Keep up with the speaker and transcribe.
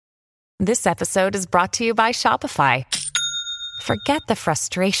This episode is brought to you by Shopify. Forget the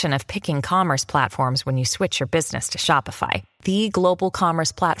frustration of picking commerce platforms when you switch your business to Shopify, the global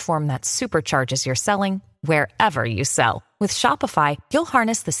commerce platform that supercharges your selling wherever you sell. With Shopify, you'll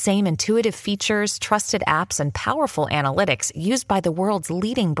harness the same intuitive features, trusted apps, and powerful analytics used by the world's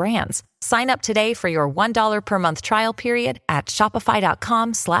leading brands. Sign up today for your $1 per month trial period at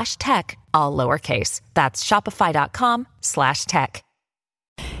shopify.com/tech, all lowercase. That's shopify.com/tech.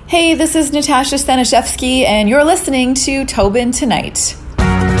 Hey, this is Natasha Staniszewski, and you're listening to Tobin Tonight.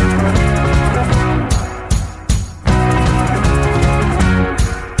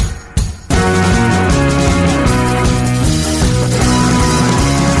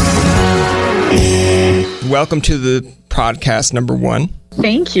 Welcome to the podcast number 1.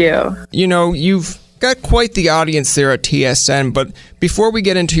 Thank you. You know, you've got quite the audience there at TSN, but before we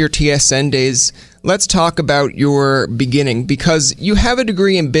get into your TSN days, let's talk about your beginning, because you have a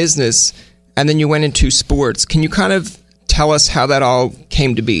degree in business and then you went into sports. Can you kind of tell us how that all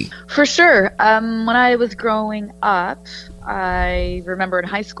came to be? For sure. When I was growing up, I remember in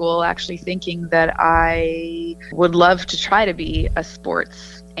high school actually thinking that I would love to try to be a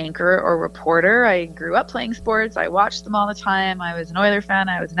sports anchor or reporter. I grew up playing sports. I watched them all the time. I was an Oilers fan.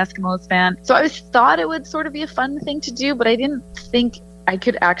 I was an Eskimos fan. So I always thought it would sort of be a fun thing to do, but I didn't think I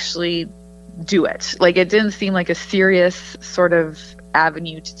could actually do it. Like, it didn't seem like a serious sort of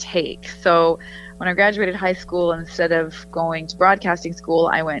avenue to take. So when I graduated high school, instead of going to broadcasting school,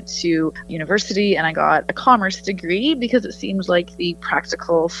 I went to university and I got a commerce degree because it seemed like the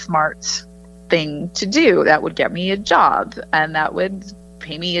practical, smart thing to do that would get me a job and that would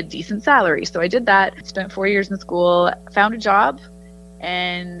pay me a decent salary. So I did that, spent 4 years in school, found a job.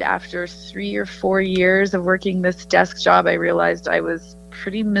 And after 3 or 4 years of working this desk job, I realized I was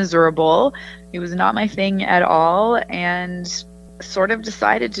pretty miserable. It was not my thing at all, and sort of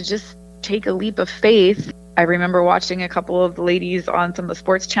decided to just take a leap of faith. I remember watching a couple of the ladies on some of the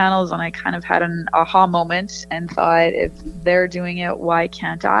sports channels, and I kind of had an aha moment and thought, if they're doing it, why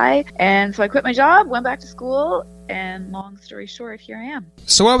can't I? And so I quit my job, went back to school, and long story short, here I am.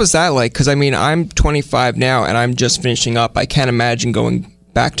 So what was that like? Because I mean, I'm 25 now and I'm just finishing up. I can't imagine going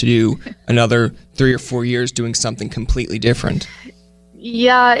back to do another 3 or 4 years doing something completely different.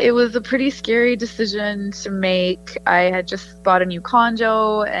 Yeah, it was a pretty scary decision to make. I had just bought a new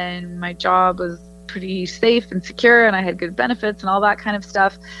condo and my job was pretty safe and secure and I had good benefits and all that kind of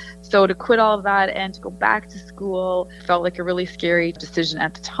stuff. So to quit all of that and to go back to school felt like a really scary decision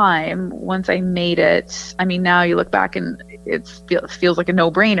at the time. Once I made it, I mean, now you look back and it feels like a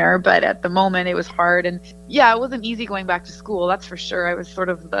no-brainer, but at the moment it was hard. And yeah, it wasn't easy going back to school, that's for sure. I was sort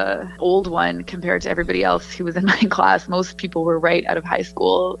of the old one compared to everybody else who was in my class. Most people were right out of high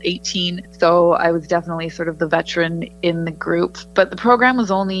school, 18. So I was definitely sort of the veteran in the group. But the program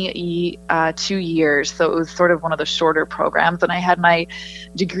was only 2 years, so it was sort of one of the shorter programs. And I had my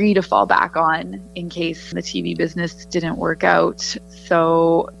degree to fall back on in case the TV business didn't work out.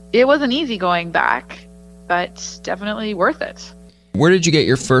 So it wasn't easy going back, but definitely worth it. Where did you get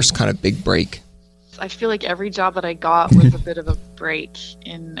your first kind of big break? I feel like every job that I got was a bit of a break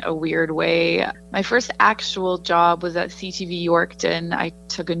in a weird way. My first actual job was at CTV Yorkton. I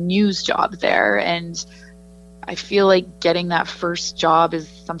took a news job there, and I feel like getting that first job is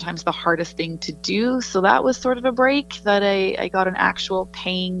sometimes the hardest thing to do. So that was sort of a break, that I got an actual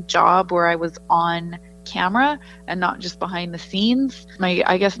paying job where I was on camera and not just behind the scenes.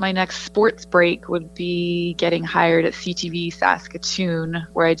 I guess my next sports break would be getting hired at CTV Saskatoon,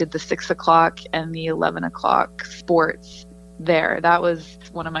 where I did the 6 o'clock and the 11 o'clock sports there. That was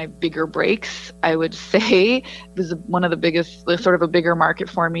one of my bigger breaks, I would say. It was one of the biggest, sort of a bigger market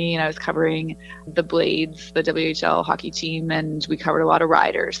for me, and I was covering the Blades, the WHL hockey team, and we covered a lot of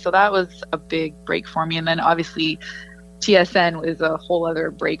riders. So that was a big break for me. And then obviously TSN was a whole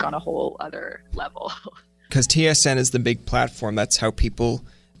other break on a whole other level. Because TSN is the big platform. That's how people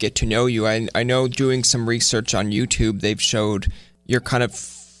get to know you. I know doing some research on YouTube, they've showed your kind of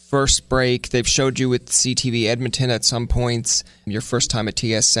first break. They've showed you with CTV Edmonton at some points, your first time at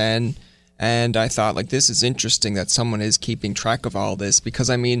TSN. And I thought, like, this is interesting that someone is keeping track of all this.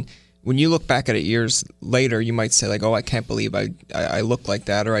 Because, I mean, when you look back at it years later, you might say, like, oh, I can't believe I look like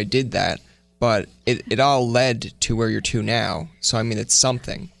that or I did that. But it all led to where you're to now. So, I mean, it's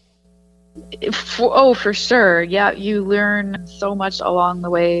something. For sure. Yeah, you learn so much along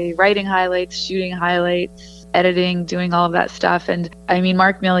the way, writing highlights, shooting highlights, editing, doing all of that stuff. And I mean,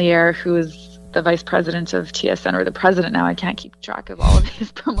 Mark Milliere, who is the vice president of TSN, or the president now, I can't keep track of all of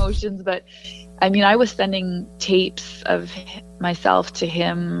his promotions, but I mean, I was sending tapes of myself to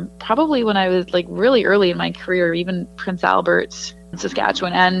him probably when I was like really early in my career. Even Prince Albert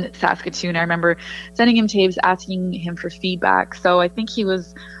Saskatchewan and Saskatoon. I remember sending him tapes, asking him for feedback. So I think he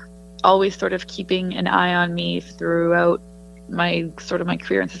was always sort of keeping an eye on me throughout my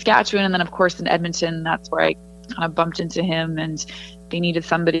career in Saskatchewan. And then of course in Edmonton, that's where I kind of bumped into him, and they needed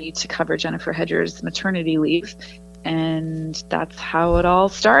somebody to cover Jennifer Hedger's maternity leave. And that's how it all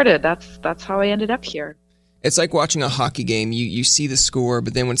started. That's how I ended up here. It's like watching a hockey game. You see the score,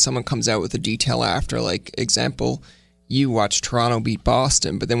 but then when someone comes out with a detail after, like example, you watch Toronto beat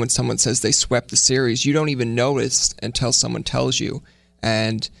Boston, but then when someone says they swept the series, you don't even notice until someone tells you.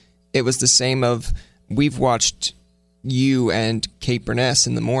 And it was the same of, we've watched you and Kate Burness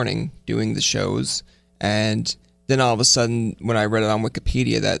in the morning doing the shows, and then all of a sudden, when I read it on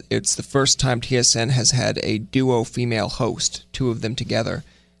Wikipedia, that it's the first time TSN has had a duo female host, two of them together.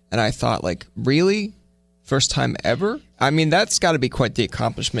 And I thought, like, really? First time ever? I mean, that's got to be quite the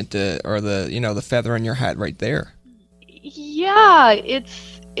accomplishment, or the feather in your hat right there. Yeah,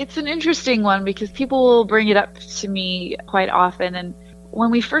 it's an interesting one because people will bring it up to me quite often. And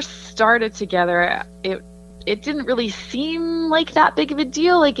when we first started together, it didn't really seem like that big of a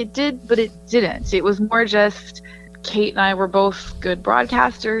deal. Like it did, but it didn't. It was more just Kate and I were both good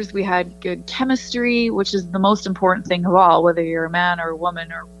broadcasters. We had good chemistry, which is the most important thing of all, whether you're a man or a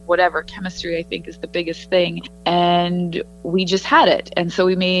woman or whatever. Chemistry, I think, is the biggest thing. And we just had it. And so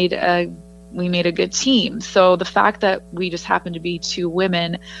we made a good team. So the fact that we just happened to be two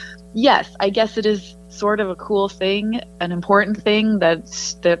women, yes, I guess it is sort of a cool thing, an important thing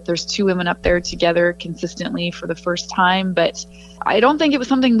that there's two women up there together consistently for the first time. But I don't think it was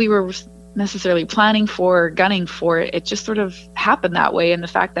something we were necessarily planning for or gunning for. It just sort of happened that way. And the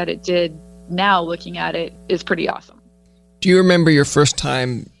fact that it did, now looking at it, is pretty awesome. Do you remember your first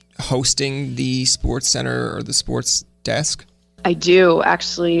time hosting the Sports Center or the Sports Desk? I do,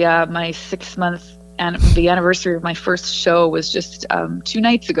 actually. My 6 month and the anniversary of my first show was just 2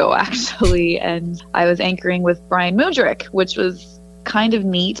 nights ago, actually. And I was anchoring with Brian Mudrick, which was kind of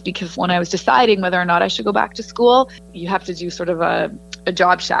neat because when I was deciding whether or not I should go back to school, you have to do sort of a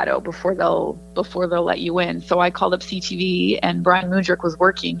job shadow before they'll let you in. So I called up CTV, and Brian Mudrick was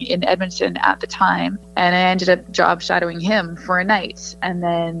working in Edmonton at the time, and I ended up job shadowing him for a night. And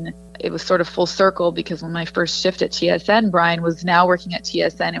then it was sort of full circle because when my first shift at TSN, Brian was now working at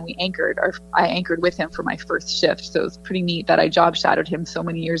TSN, and I anchored with him for my first shift. So it was pretty neat that I job shadowed him so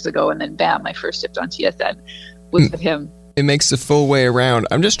many years ago, and then bam, my first shift on TSN was with him. It makes the full way around.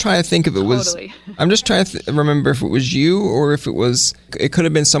 I'm just trying to think if it was... Totally. I'm just trying to remember if it was you or if it was... It could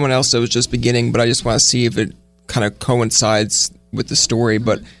have been someone else that was just beginning, but I just want to see if it kind of coincides with the story.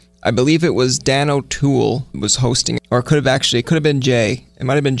 But I believe it was Dan O'Toole was hosting, or it could have been Jay. It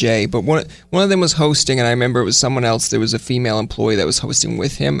might have been Jay, but one of them was hosting, and I remember it was someone else. There was a female employee that was hosting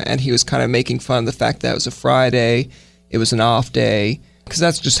with him, and he was kind of making fun of the fact that it was a Friday, it was an off day, because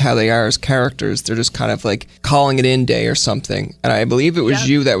that's just how they are as characters. They're just kind of like calling it in day or something. And I believe it was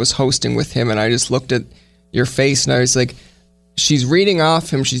you that was hosting with him, and I just looked at your face, and I was like, she's reading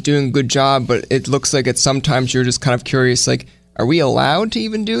off him, she's doing a good job, but it looks like sometimes you're just kind of curious, like, are we allowed to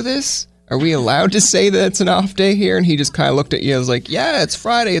even do this? Are we allowed to say that it's an off day here? And he just kind of looked at you and was like, yeah, it's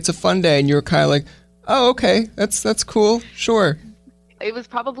Friday, it's a fun day. And you were kind of like, oh, okay, that's cool, sure. It was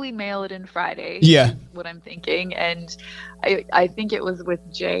probably Mail It In Friday. Yeah. What I'm thinking. And I think it was with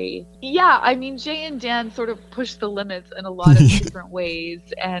Jay. Yeah, I mean, Jay and Dan sort of pushed the limits in a lot of different ways.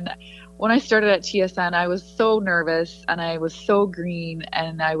 And when I started at TSN, I was so nervous and I was so green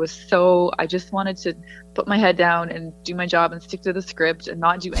and I just wanted to put my head down and do my job and stick to the script and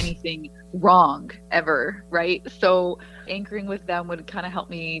not do anything wrong ever, right? So anchoring with them would kind of help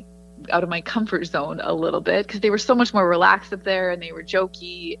me out of my comfort zone a little bit because they were so much more relaxed up there and they were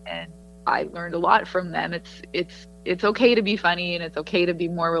jokey, and I learned a lot from them. It's okay to be funny and it's okay to be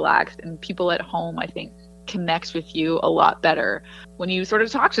more relaxed, and people at home, I think, connect with you a lot better when you sort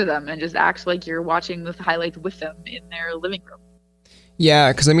of talk to them and just act like you're watching the highlights with them in their living room.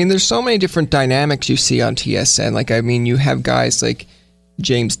 Yeah, because I mean, there's so many different dynamics you see on TSN. Like, I mean, you have guys like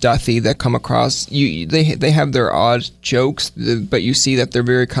James Duthie that come across. They have their odd jokes, but you see that they're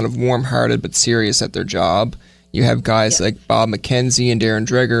very kind of warm-hearted but serious at their job. You have guys like Bob McKenzie and Darren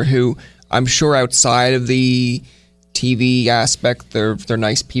Dreger, who I'm sure outside of the TV aspect, they're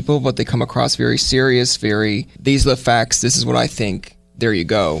nice people, but they come across very serious, these are the facts, this is what I think, there you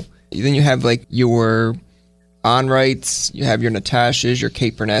go. Then you have like your Onrights, you have your Natashas, your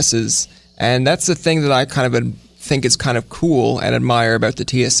Kate Burnesses, and that's the thing that I kind of think is kind of cool and admire about the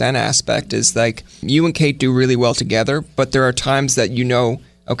TSN aspect is like you and Kate do really well together, but there are times that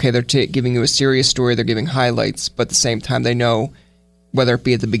okay, they're giving you a serious story, they're giving highlights, but at the same time they know, whether it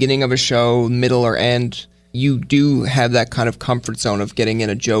be at the beginning of a show, middle or end, you do have that kind of comfort zone of getting in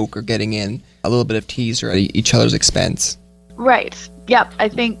a joke or getting in a little bit of teaser at each other's expense. Right. Yep. I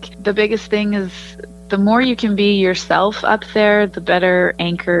think the biggest thing is the more you can be yourself up there, the better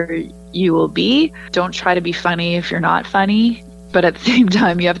anchor you will be. Don't try to be funny if you're not funny. But at the same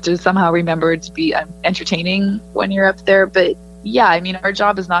time, you have to somehow remember to be entertaining when you're up there. But yeah, I mean, our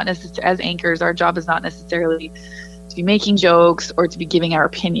job is not necessarily, as anchors, our job is not necessarily to be making jokes or to be giving our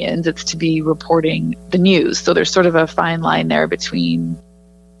opinions. It's to be reporting the news. So there's sort of a fine line there between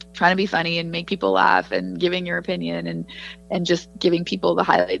trying to be funny and make people laugh and giving your opinion and just giving people the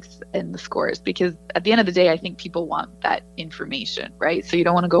highlights and the scores. Because at the end of the day, I think people want that information, right? So you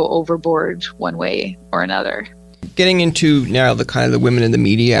don't want to go overboard one way or another. Getting into now the kind of the women in the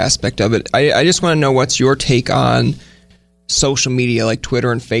media aspect of it, I just want to know what's your take on social media like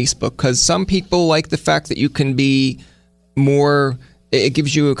Twitter and Facebook, because some people like the fact that you can be more, it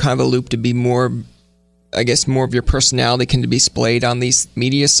gives you a kind of a loop to be more, I guess more of your personality can be displayed on these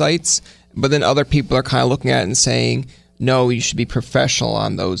media sites, but then other people are kind of looking at it and saying, no, you should be professional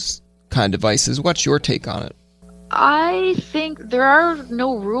on those kind of devices. What's your take on it? I think there are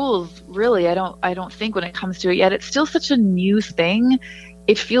no rules, really. I don't think when it comes to it yet. It's still such a new thing.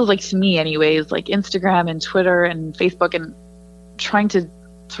 It feels like, to me anyways, like Instagram and Twitter and Facebook, and trying to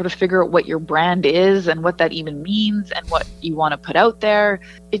sort of figure out what your brand is and what that even means and what you want to put out there.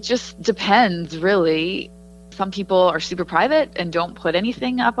 It just depends, really. Some people are super private and don't put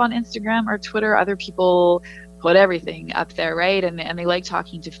anything up on Instagram or Twitter. Other people put everything up there, right? And they like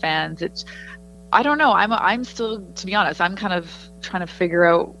talking to fans. I don't know. I'm still, to be honest, I'm kind of trying to figure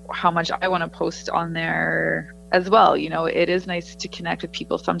out how much I want to post on there as well. You know, it is nice to connect with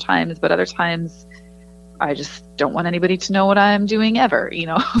people sometimes, but other times I just don't want anybody to know what I'm doing ever, you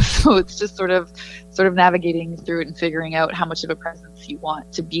know? So it's just sort of navigating through it and figuring out how much of a presence you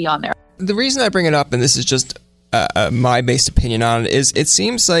want to be on there. The reason I bring it up, and this is just my based opinion on it, is it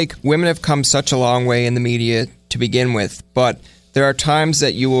seems like women have come such a long way in the media to begin with, but there are times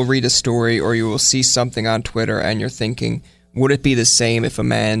that you will read a story or you will see something on Twitter and you're thinking, would it be the same if a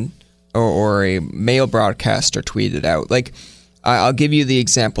man or a male broadcaster tweeted out? Like, I'll give you the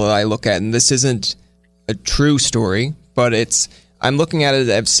example that I look at, and this isn't a true story, but I'm looking at it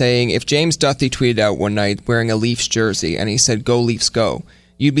as saying, if James Duthie tweeted out one night wearing a Leafs jersey and he said, "Go Leafs go,"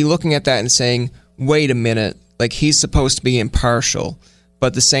 you'd be looking at that and saying, wait a minute, like, he's supposed to be impartial, but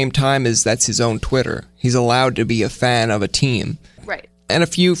at the same time that's his own Twitter. He's allowed to be a fan of a team. Right. And a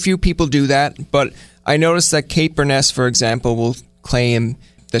few people do that, but I noticed that Kate Burness, for example, will claim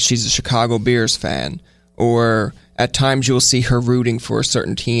that she's a Chicago Bears fan, or at times you'll see her rooting for a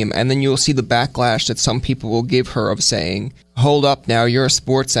certain team, and then you'll see the backlash that some people will give her of saying, hold up now, you're a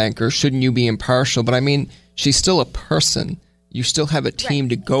sports anchor, shouldn't you be impartial? But I mean, she's still a person. You still have a team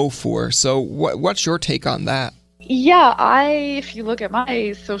to go for. So what's your take on that? Yeah, if you look at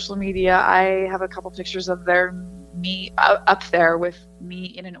my social media, I have a couple pictures of me up there with me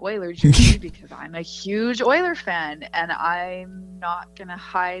in an Oiler jersey because I'm a huge Oiler fan, and I'm not going to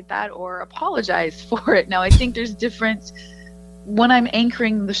hide that or apologize for it. Now, I think there's different. When I'm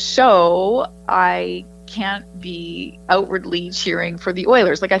anchoring the show, I can't be outwardly cheering for the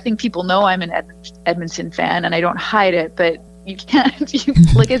Oilers. Like, I think people know I'm an Edmonton fan, and I don't hide it, but you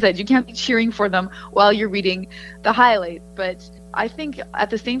can't, like I said, you can't be cheering for them while you're reading the highlights. But I think at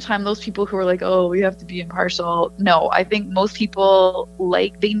the same time, those people who are like, oh, we have to be impartial. No, I think most people,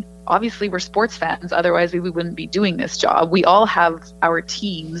 obviously we're sports fans. Otherwise we wouldn't be doing this job. We all have our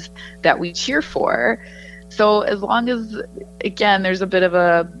teams that we cheer for. So as long as, again, there's a bit of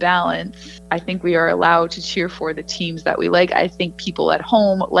a balance, I think we are allowed to cheer for the teams that we like. I think people at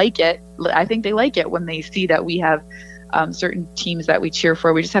home like it. I think they like it when they see that we have certain teams that we cheer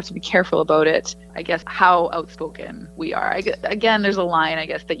for. We just have to be careful about it, I guess, how outspoken we are. Again, there's a line, I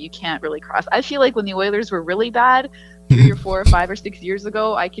guess, that you can't really cross. I feel like when the Oilers were really bad 3 or 4 or 5 or 6 years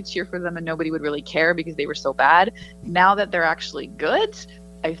ago, I could cheer for them and nobody would really care because they were so bad. Now that they're actually good,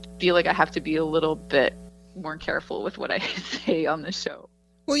 I feel like I have to be a little bit more careful with what I say on the show.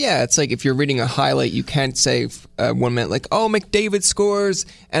 Well, yeah, it's like if you're reading a highlight, you can't say 1 minute like, oh, McDavid scores,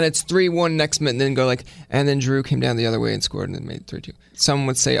 and it's 3-1 next minute, and then go like, and then Drew came down the other way and scored and then made 3-2. Someone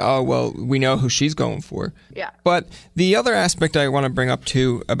would say, oh, well, we know who she's going for. Yeah. But the other aspect I want to bring up,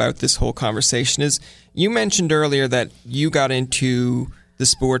 too, about this whole conversation is you mentioned earlier that you got into the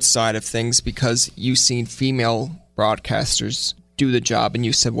sports side of things because you've seen female broadcasters do the job, and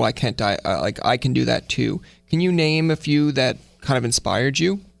you said, well, I can't, I can do that, too. Can you name a few that kind of inspired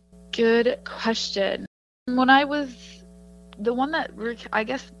you? Good question. When I was, the one that I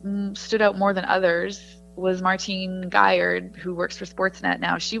guess stood out more than others was Martine Guyard, who works for Sportsnet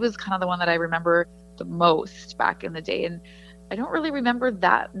now. She was kind of the one that I remember the most back in the day. And I don't really remember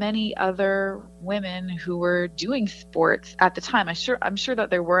that many other women who were doing sports at the time. I'm sure that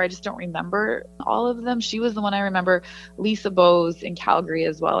there were. I just don't remember all of them. She was the one I remember. Lisa Bowes in Calgary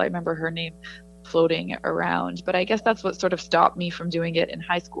as well. I remember her name floating around. But I guess that's what sort of stopped me from doing it in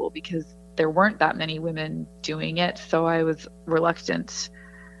high school, because there weren't that many women doing it. So I was reluctant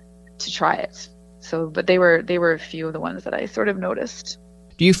to try it. But they were a few of the ones that I sort of noticed.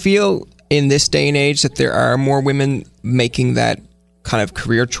 Do you feel in this day and age that there are more women making that kind of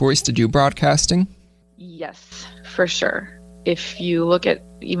career choice to do broadcasting? Yes, for sure. If you look at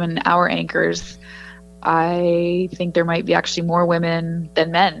even our anchors, I think there might be actually more women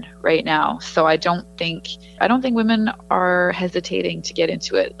than men right now. So I don't think women are hesitating to get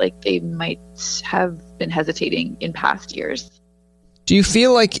into it like they might have been hesitating in past years. Do you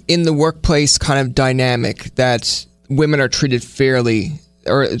feel like in the workplace kind of dynamic that women are treated fairly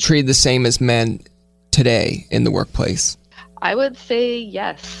or treated the same as men today in the workplace? I would say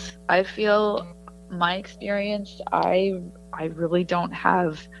yes. I feel my experience, I really don't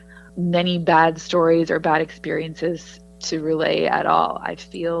have many bad stories or bad experiences to relay at all. I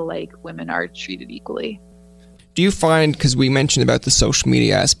feel like women are treated equally. Do you find, because we mentioned about the social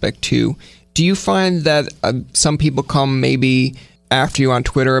media aspect too, do you find that some people come maybe after you on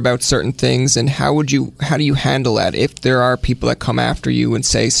Twitter about certain things, and how do you handle that if there are people that come after you and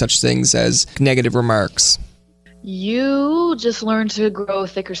say such things as negative remarks? You just learn to grow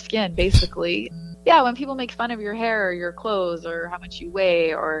thicker skin, basically. Yeah, when people make fun of your hair or your clothes or how much you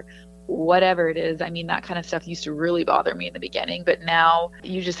weigh or whatever it is, I mean, that kind of stuff used to really bother me in the beginning, but now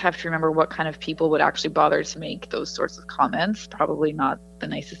you just have to remember what kind of people would actually bother to make those sorts of comments. Probably not the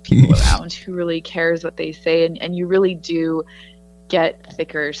nicest people around. Who really cares what they say? And you really do get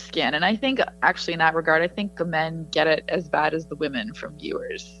thicker skin. And I think actually in that regard, I think the men get it as bad as the women from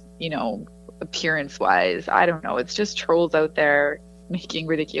viewers, appearance wise. I don't know. It's just trolls out there making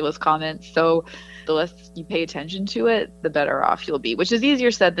ridiculous comments. So the less you pay attention to it, the better off you'll be, which is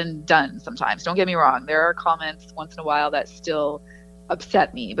easier said than done sometimes. Don't get me wrong. There are comments once in a while that still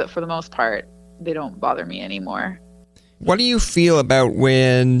upset me, but for the most part, they don't bother me anymore. What do you feel about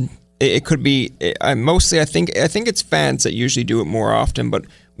when it could be, mostly I think it's fans that usually do it more often, but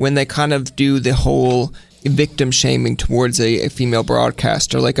when they kind of do the whole victim shaming towards a female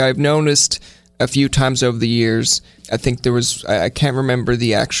broadcaster, like I've noticed a few times over the years, I think there was, I can't remember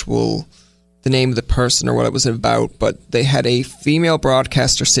the name of the person or what it was about, but they had a female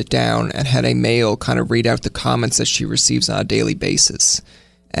broadcaster sit down and had a male kind of read out the comments that she receives on a daily basis.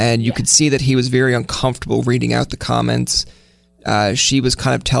 And you could see that he was very uncomfortable reading out the comments. She was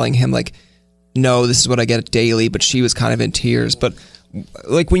kind of telling him, like, no, this is what I get daily, but she was kind of in tears. But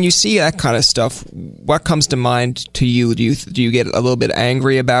like when you see that kind of stuff, what comes to mind to you? Do you get a little bit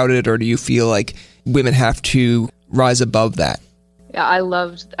angry about it, or do you feel like women have to rise above that? Yeah, I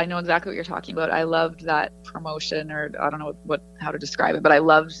know exactly what you're talking about. I loved that promotion, or I don't know how to describe it, but I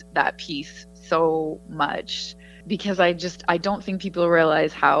loved that piece so much because I don't think people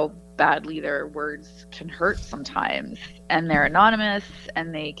realize how badly their words can hurt sometimes, and they're anonymous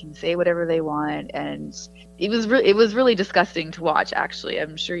and they can say whatever they want, and it was really disgusting to watch. Actually,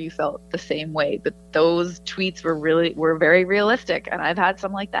 I'm sure you felt the same way, but those tweets were very realistic, and I've had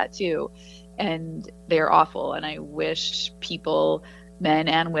some like that too, and they're awful. And I wish people, men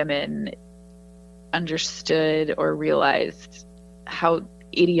and women, understood or realized how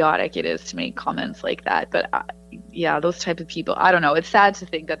idiotic it is to make comments like that. But yeah, those type of people, I don't know. It's sad to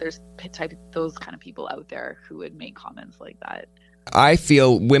think that there's those kind of people out there who would make comments like that. I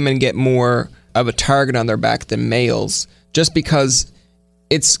feel women get more of a target on their back than males, just because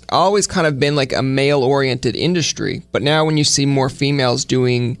it's always kind of been like a male-oriented industry. But now when you see more females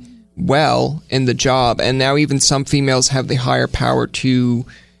doing well in the job, and now even some females have the higher power to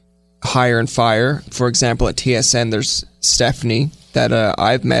hire and fire. For example, at TSN, there's Stephanie that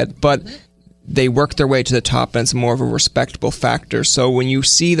I've met, but they work their way to the top, and it's more of a respectable factor. So when you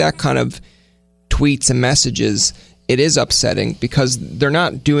see that kind of tweets and messages, it is upsetting because they're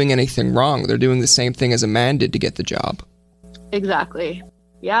not doing anything wrong. They're doing the same thing as a man did to get the job. Exactly.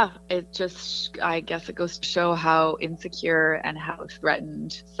 Yeah, I guess it goes to show how insecure and how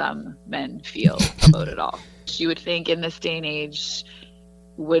threatened some men feel about it all. You would think in this day and age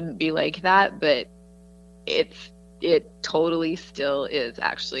wouldn't be like that, but it totally still is,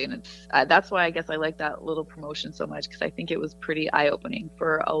 actually. And it's that's why I guess I like that little promotion so much, because I think it was pretty eye-opening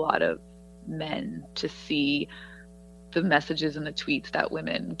for a lot of men to see the messages and the tweets that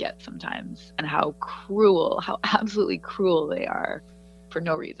women get sometimes, and how absolutely cruel they are for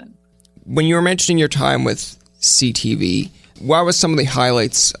no reason. When you were mentioning your time with CTV, what was some of the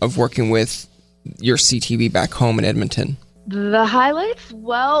highlights of working with your CTV back home in Edmonton? The highlights?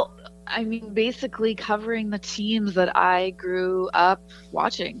 Well, I mean, basically covering the teams that I grew up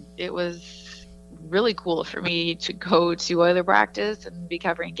watching. It was really cool for me to go to Oiler practice and be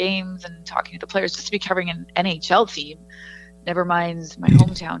covering games and talking to the players, just to be covering an NHL team. Never mind, my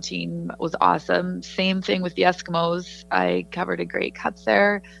hometown team was awesome. Same thing with the Eskimos. I covered a Grey Cup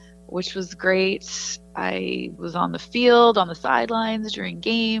there, which was great. I was on the field, on the sidelines during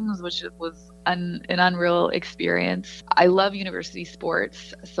games, which was an unreal experience. I love university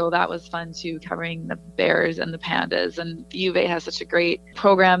sports, so that was fun too, covering the Bears and the Pandas. And the U of A has such a great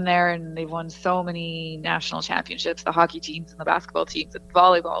program there, and they've won so many national championships, the hockey teams and the basketball teams. And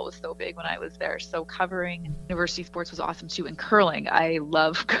volleyball was so big when I was there, so covering university sports was awesome too. And curling, I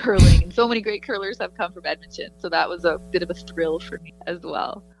love curling, and so many great curlers have come from Edmonton, so that was a bit of a thrill for me as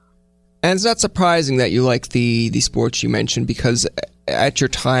well. And it's not surprising that you like the sports you mentioned, because at your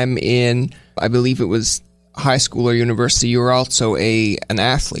time in, I believe it was high school or university, you were also an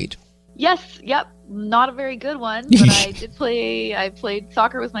athlete. Yes, yep. Not a very good one, but I did play. I played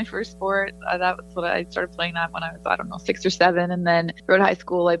soccer was my first sport. That was what I started playing that when I was, 6 or 7. And then throughout high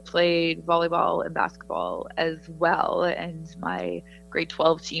school, I played volleyball and basketball as well. And my grade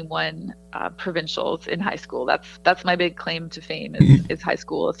 12 team won provincials in high school. That's my big claim to fame is high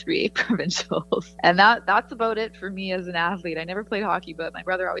school 3A provincials. And that's about it for me as an athlete. I never played hockey, but my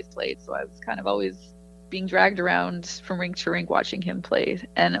brother always played, so I was kind of always being dragged around from rink to rink watching him play.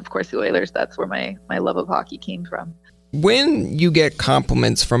 And of course the Oilers, that's where my love of hockey came from. When you get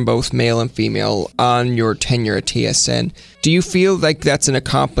compliments from both male and female on your tenure at TSN, do you feel like that's an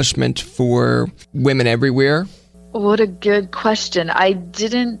accomplishment for women everywhere? What a good question. It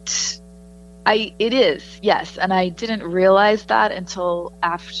is, yes. And I didn't realize that until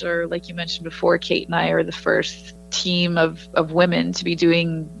after, like you mentioned before, Kate and I are the first team of women to be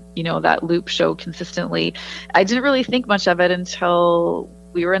doing that loop show consistently. I didn't really think much of it until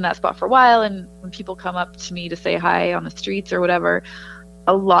we were in that spot for a while, and when people come up to me to say hi on the streets or whatever,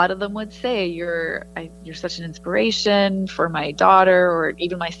 a lot of them would say, you're such an inspiration for my daughter or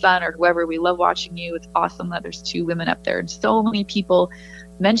even my son or whoever. We love watching you. It's awesome that there's 2 women up there. And so many people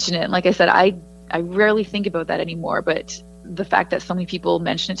mention it. And like I said, I rarely think about that anymore, but the fact that so many people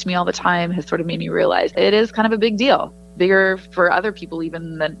mention it to me all the time has sort of made me realize it is kind of a big deal. Bigger for other people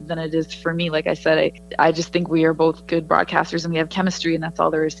even than it is for me. Like I said, I just think we are both good broadcasters and we have chemistry, and that's all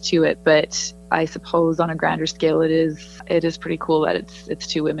there is to it. But I suppose on a grander scale, it is pretty cool that it's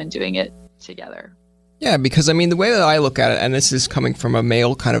 2 women doing it together. Yeah, because I mean, the way that I look at it, and this is coming from a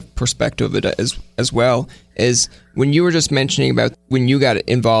male kind of perspective of it as well, is when you were just mentioning about when you got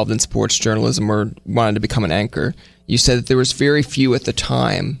involved in sports journalism or wanted to become an anchor, you said that there was very few at the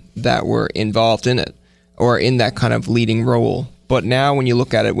time that were involved in it or in that kind of leading role. But now when you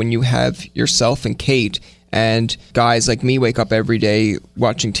look at it, when you have yourself and Kate and guys like me wake up every day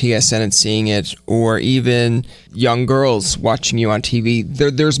watching TSN and seeing it, or even young girls watching you on TV,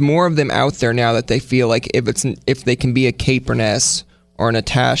 there's more of them out there now that they feel like if they can be a Kate Burness or a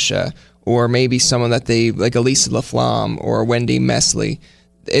Natasha, or maybe someone that they like, Elisa Laflamme or Wendy Mesley,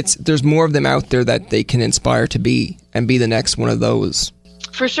 there's more of them out there that they can inspire to be and be the next one of those.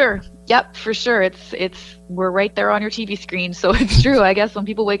 For sure. Yep, for sure. We're right there on your TV screen. So it's true. I guess when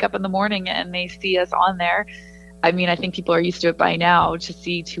people wake up in the morning and they see us on there, I mean, I think people are used to it by now to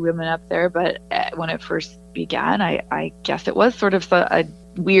see 2 women up there. But when it first began, I guess it was sort of a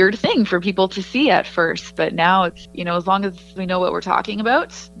weird thing for people to see at first. But now it's, as long as we know what we're talking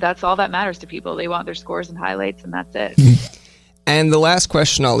about, that's all that matters to people. They want their scores and highlights, and that's it. And the last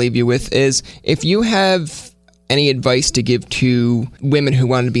question I'll leave you with is, if you have any advice to give to women who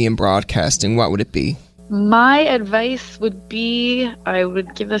want to be in broadcasting, what would it be? My advice would be, I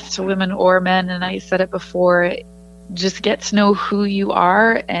would give this to women or men, and I said it before, just get to know who you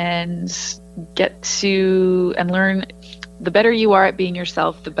are and get to and learn. The better you are at being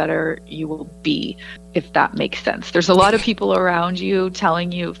yourself, the better you will be, if that makes sense. There's a lot of people around you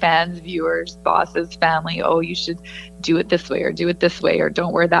telling you, fans, viewers, bosses, family, oh, you should do it this way, or do it this way, or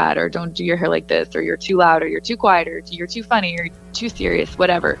don't wear that, or don't do your hair like this, or you're too loud, or you're too quiet, or you're too funny, or too serious,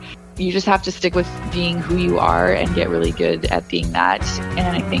 whatever. You just have to stick with being who you are and get really good at being that.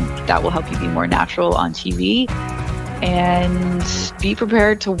 And I think that will help you be more natural on TV. And be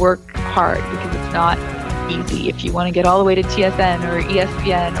prepared to work hard, because it's not easy. If you want to get all the way to TSN or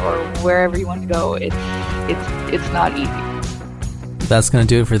ESPN or wherever you want to go, it's not easy. That's going to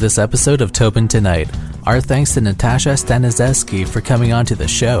do it for this episode of Tobin Tonight. Our thanks to Natasha Staniszewski for coming on to the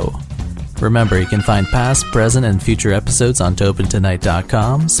show. Remember, you can find past, present, and future episodes on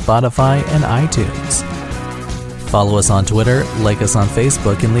TobinTonight.com, Spotify, and iTunes. Follow us on Twitter, like us on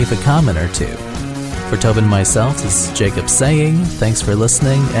Facebook, and leave a comment or 2. For Tobin and myself, this is Jacob saying thanks for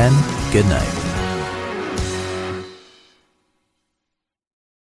listening and good night.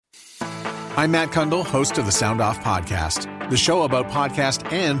 I'm Matt Kundle, host of the Sound Off Podcast, the show about podcast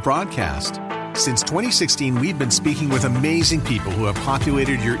and broadcast. Since 2016, we've been speaking with amazing people who have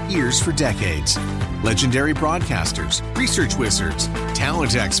populated your ears for decades. Legendary broadcasters, research wizards,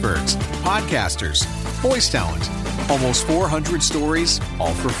 talent experts, podcasters, voice talent. Almost 400 stories,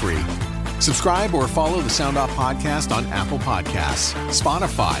 all for free. Subscribe or follow the Sound Off Podcast on Apple Podcasts,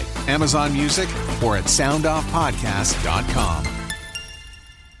 Spotify, Amazon Music, or at soundoffpodcast.com.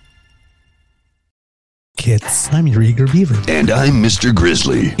 Kids, I'm your eager beaver. And I'm Mr.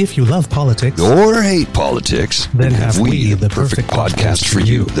 Grizzly. If you love politics or hate politics, then have we the perfect podcast for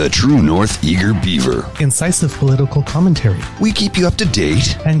you. The True North Eager Beaver. Incisive political commentary. We keep you up to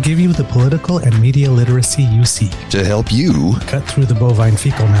date and give you the political and media literacy you seek to help you cut through the bovine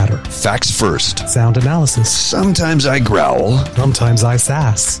fecal matter. Facts first. Sound analysis. Sometimes I growl. Sometimes I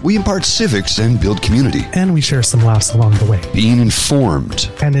sass. We impart civics and build community. And we share some laughs along the way. Being informed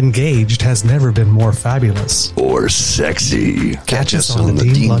and engaged has never been more fabulous. Or sexy. Catch us on the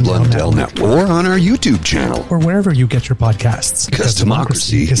Dean Blundell Network. Or on our YouTube channel. Or wherever you get your podcasts. Because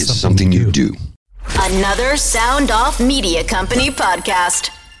democracy is something you do. Another Sound Off Media Company podcast.